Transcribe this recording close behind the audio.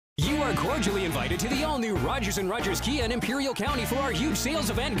are cordially invited to the all-new Rogers & Rogers Kia in Imperial County for our huge sales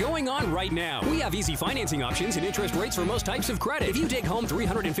event going on right now. We have easy financing options and interest rates for most types of credit. If you take home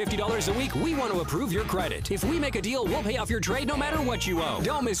 $350 a week, we want to approve your credit. If we make a deal, we'll pay off your trade no matter what you owe.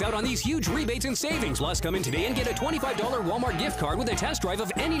 Don't miss out on these huge rebates and savings. Plus, come in today and get a $25 Walmart gift card with a test drive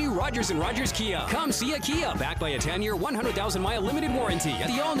of any new Rogers & Rogers Kia. Come see a Kia, backed by a 10-year, 100,000-mile limited warranty at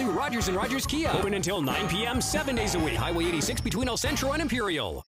the all-new Rogers & Rogers Kia. Open until 9 p.m. 7 days a week. Highway 86 between El Centro and Imperial.